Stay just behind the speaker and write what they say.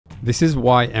This is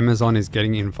why Amazon is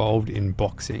getting involved in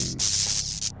boxing.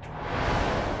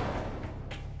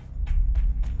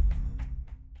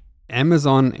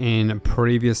 Amazon in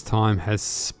previous time has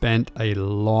spent a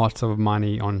lot of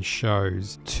money on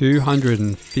shows.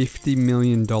 $250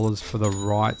 million for the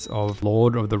rights of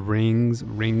Lord of the Rings,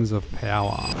 Rings of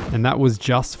Power. And that was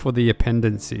just for the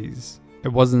appendices.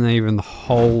 It wasn't even the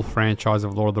whole franchise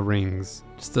of Lord of the Rings.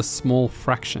 Just a small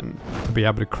fraction to be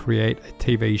able to create a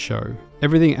TV show.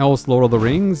 Everything else Lord of the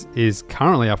Rings is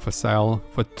currently up for sale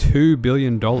for $2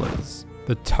 billion.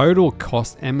 The total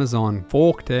cost Amazon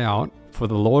forked out for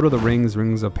the Lord of the Rings,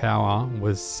 Rings of Power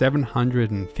was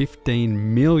 $715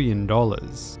 million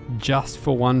just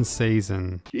for one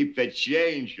season. Keep the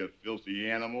change, you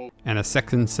filthy animal. And a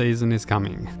second season is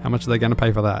coming. How much are they going to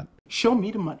pay for that? Show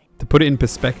me the money. To put it in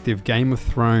perspective, Game of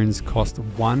Thrones cost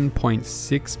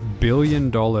 $1.6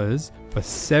 billion for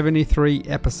 73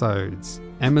 episodes.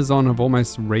 Amazon have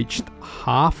almost reached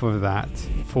half of that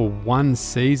for one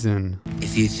season.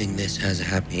 If you think this has a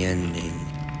happy ending,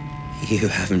 you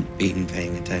haven't been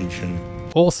paying attention.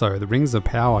 Also, the Rings of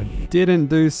Power didn't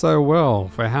do so well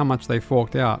for how much they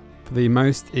forked out. For the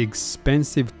most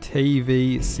expensive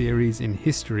TV series in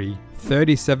history,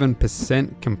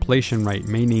 37% completion rate,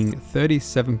 meaning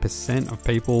 37% of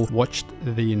people watched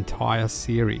the entire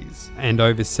series. And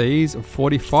overseas,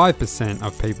 45%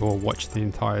 of people watched the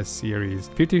entire series.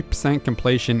 50%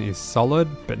 completion is solid,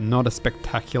 but not a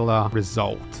spectacular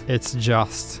result. It's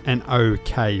just an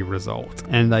okay result.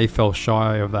 And they fell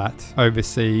shy of that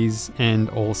overseas and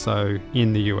also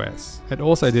in the US. It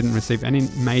also didn't receive any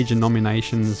major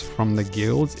nominations from the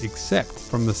guilds except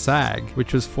from the SAG,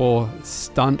 which was for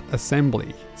Stunt Assembly.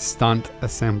 Stunt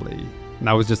Assembly. And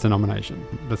that was just a nomination.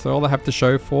 That's all they have to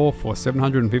show for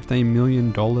 $715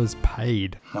 million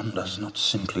paid. One does not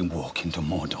simply walk into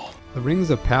Mordor. The Rings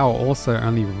of Power also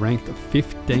only ranked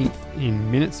 15th in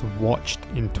minutes watched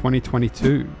in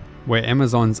 2022, where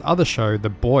Amazon's other show, The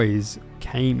Boys,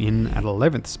 came in at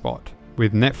 11th spot,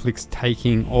 with Netflix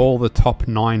taking all the top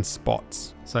 9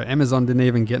 spots. So Amazon didn't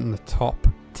even get in the top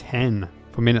 10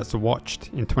 for minutes watched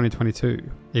in 2022,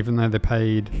 even though they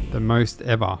paid the most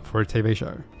ever for a TV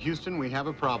show. Houston, we have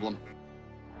a problem.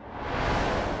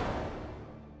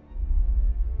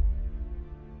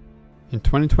 In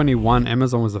 2021,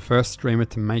 Amazon was the first streamer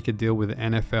to make a deal with the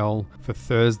NFL for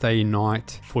Thursday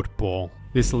night football.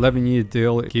 This 11-year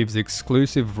deal gives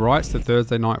exclusive rights to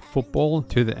Thursday night football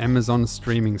to the Amazon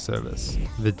streaming service.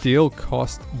 The deal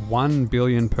cost $1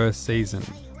 billion per season.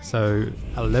 So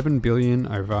 $11 billion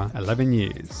over 11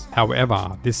 years.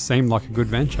 However, this seemed like a good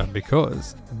venture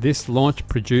because this launch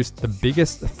produced the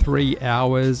biggest 3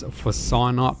 hours for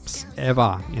sign-ups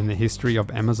ever in the history of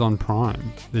Amazon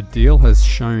Prime. The deal has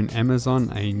shown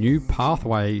Amazon a new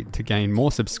pathway to gain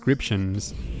more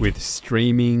subscriptions with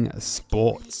streaming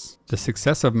sports. The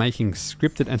success of making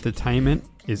scripted entertainment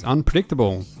is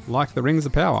unpredictable. Like the Rings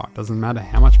of Power, doesn't matter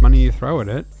how much money you throw at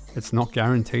it, it's not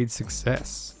guaranteed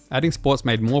success. Adding sports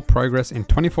made more progress in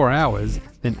 24 hours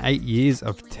than 8 years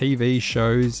of TV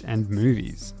shows and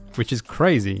movies, which is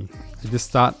crazy. You just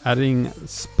start adding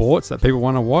sports that people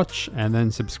want to watch and then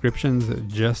subscriptions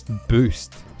just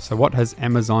boost. So what has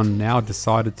Amazon now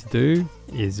decided to do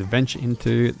is venture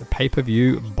into the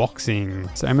pay-per-view boxing.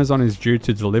 So Amazon is due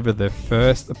to deliver their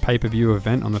first pay-per-view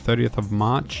event on the 30th of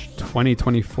March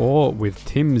 2024 with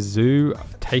Tim Tszyu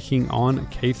taking on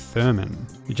Keith Thurman,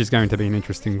 which is going to be an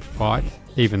interesting fight,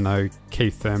 even though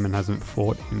Keith Thurman hasn't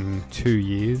fought in 2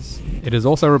 years. It is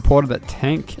also reported that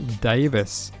Tank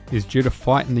Davis is due to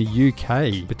fight in the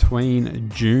UK between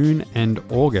June and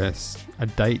August, a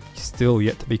date still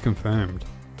yet to be confirmed.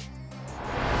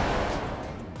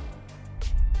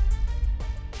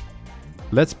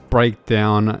 Let's break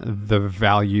down the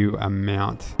value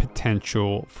amount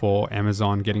potential for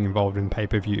Amazon getting involved in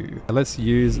pay-per-view. Let's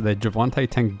use the Gervonta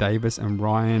Tank Davis and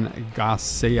Ryan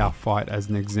Garcia fight as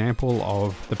an example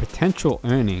of the potential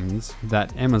earnings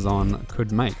that Amazon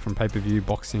could make from pay-per-view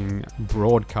boxing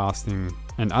broadcasting,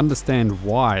 and understand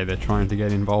why they're trying to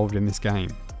get involved in this game.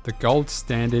 The gold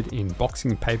standard in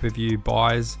boxing pay-per-view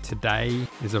buys today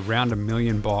is around 1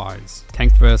 million buys.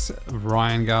 Tank vs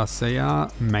Ryan Garcia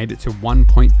made it to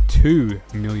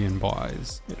 1.2 million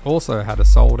buys. It also had a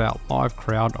sold out live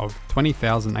crowd of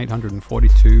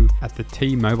 20,842 at the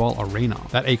T-Mobile Arena.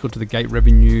 That equal to the gate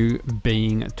revenue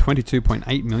being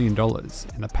 $22.8 million,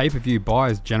 and the pay-per-view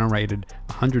buys generated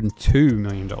 $102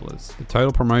 million. The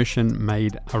total promotion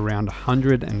made around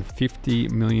 $150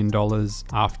 million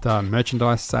after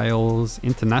merchandise sales,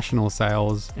 international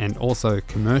sales, and also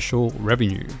commercial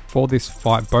revenue. For this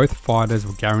fight, both fighters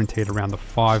were guaranteed around the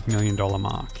 $5 million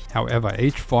mark. However,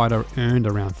 each fighter earned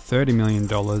around $30 million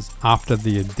after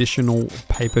the additional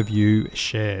pay-per-view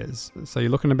shares. So you're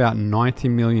looking about $90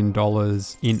 million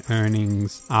in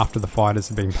earnings after the fighters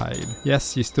have been paid.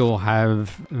 Yes, you still have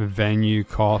venue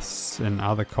costs and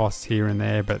other costs here and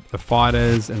there, but the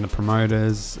fighters and the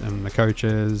promoters and the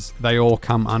coaches, they all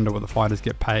come under what the fighters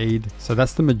get paid. So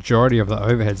that's the majority of the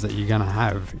overheads that you're going to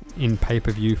have in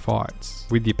pay-per-view fights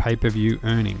with your pay-per-view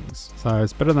earnings. So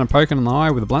it's better than poking in the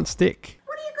eye with a blunt stick.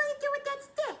 What are you going to do with that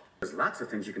stick? There's lots of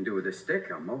things you can do with this stick,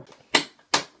 Elmo.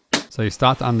 So you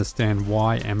start to understand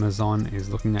why Amazon is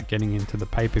looking at getting into the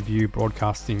pay-per-view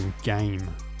broadcasting game.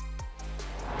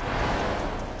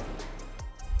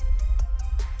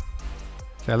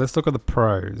 Okay, let's look at the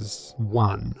pros.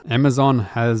 1. Amazon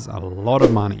has a lot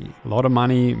of money. A lot of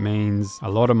money means a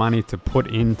lot of money to put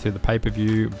into the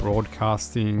pay-per-view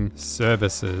broadcasting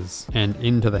services and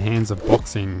into the hands of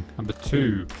boxing. Number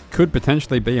 2, could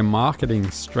potentially be a marketing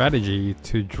strategy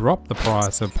to drop the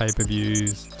price of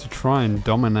pay-per-views to try and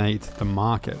dominate the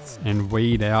markets and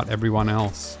weed out everyone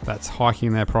else that's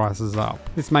hiking their prices up.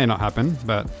 This may not happen,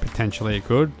 but potentially it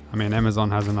could. I mean, Amazon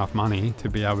has enough money to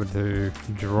be able to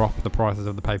drop the prices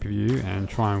of the pay-per-view and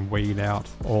try and weed out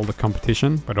all the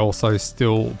competition, but also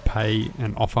still pay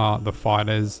and offer the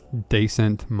fighters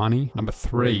decent money. Number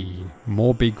 3,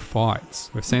 more big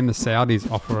fights. We've seen the Saudis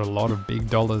offer a lot of big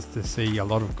dollars to see a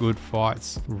lot of good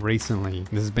fights recently.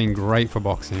 This has been great for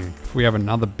boxing. If we have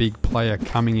another big player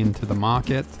coming into the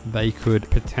market, they could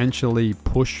potentially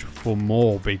push for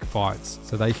more big fights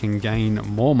so they can gain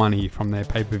more money from their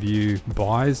pay-per-view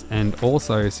buys and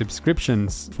also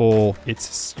subscriptions for its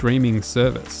streaming service.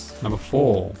 Number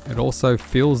 4, it also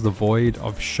fills the void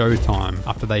of Showtime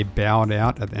after they bowed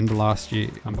out at the end of last year.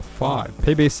 Number 5,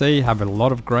 PBC have a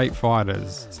lot of great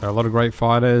fighters. So a lot of great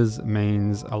fighters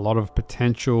means a lot of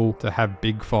potential to have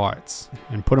big fights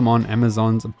and put them on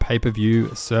Amazon's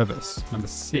pay-per-view service. Number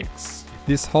 6,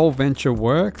 this whole venture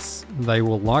works, they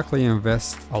will likely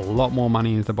invest a lot more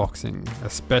money into boxing,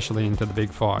 especially into the big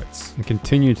fights, and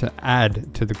continue to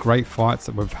add to the great fights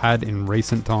that we've had in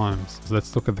recent times. So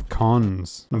let's look at the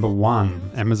cons. Number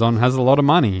 1, Amazon has a lot of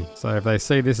money. So if they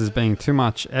see this as being too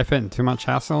much effort and too much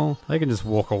hassle, they can just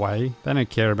walk away. They don't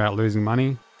care about losing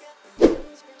money.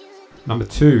 Number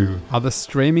 2, other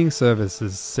streaming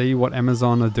services see what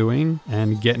Amazon are doing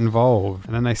and get involved,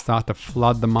 and then they start to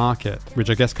flood the market, which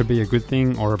I guess could be a good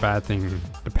thing or a bad thing,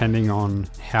 depending on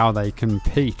how they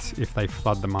compete if they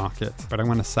flood the market. But I'm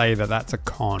going to say that that's a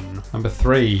con. Number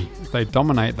 3, if they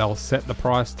dominate, they'll set the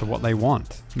price to what they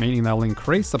want, meaning they'll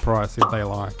increase the price if they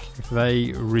like. If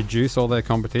they reduce all their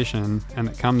competition and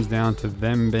it comes down to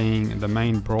them being the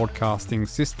main broadcasting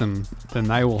system, then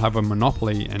they will have a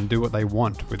monopoly and do what they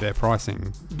want with their pricing,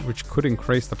 which could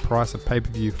increase the price of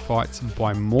pay-per-view fights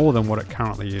by more than what it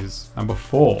currently is. Number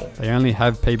 4, they only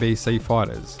have PBC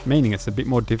fighters, meaning it's a bit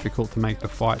more difficult to make the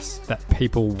fights that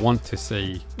people want to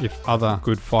see if other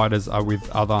good fighters are with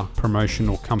other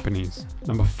promotional companies.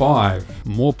 Number 5,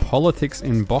 more politics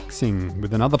in boxing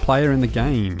with another player in the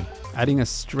game. Adding a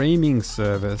streaming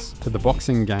service to the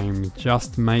boxing game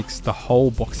just makes the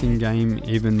whole boxing game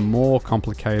even more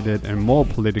complicated and more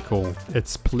political.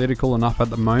 It's political enough at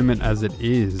the moment as it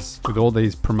is, with all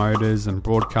these promoters and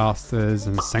broadcasters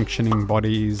and sanctioning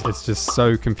bodies. It's just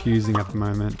so confusing at the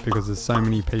moment because there's so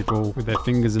many people with their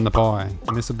fingers in the pie,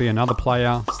 and this will be another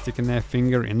player sticking their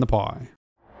finger in the pie.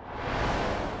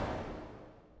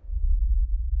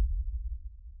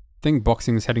 I think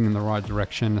boxing is heading in the right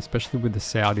direction, especially with the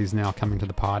Saudis now coming to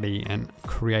the party and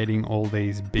creating all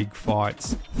these big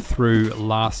fights through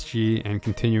last year and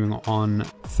continuing on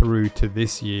through to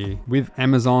this year. With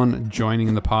Amazon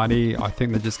joining the party, I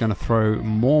think they're just going to throw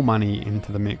more money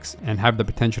into the mix and have the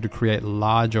potential to create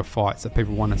larger fights that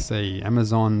people want to see.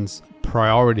 Amazon's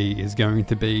priority is going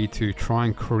to be to try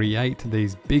and create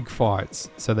these big fights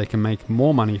so they can make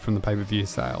more money from the pay-per-view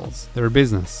sales. They're a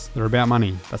business. They're about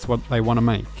money. That's what they want to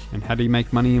make. And how do you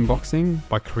make money in boxing?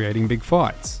 By creating big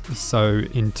fights. So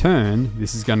in turn,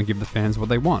 this is going to give the fans what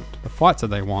they want, the fights that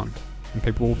they want. And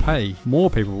people will pay. More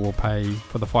people will pay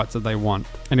for the fights that they want.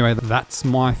 Anyway, that's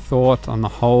my thought on the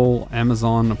whole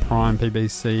Amazon Prime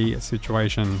PBC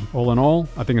situation. All in all,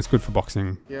 I think it's good for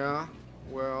boxing. Yeah,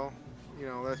 well, you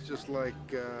know, that's just like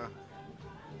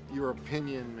your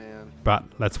opinion, man. But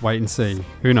let's wait and see.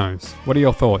 Who knows? What are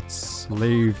your thoughts?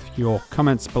 Leave your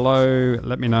comments below.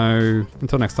 Let me know.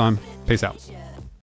 Until next time, peace out.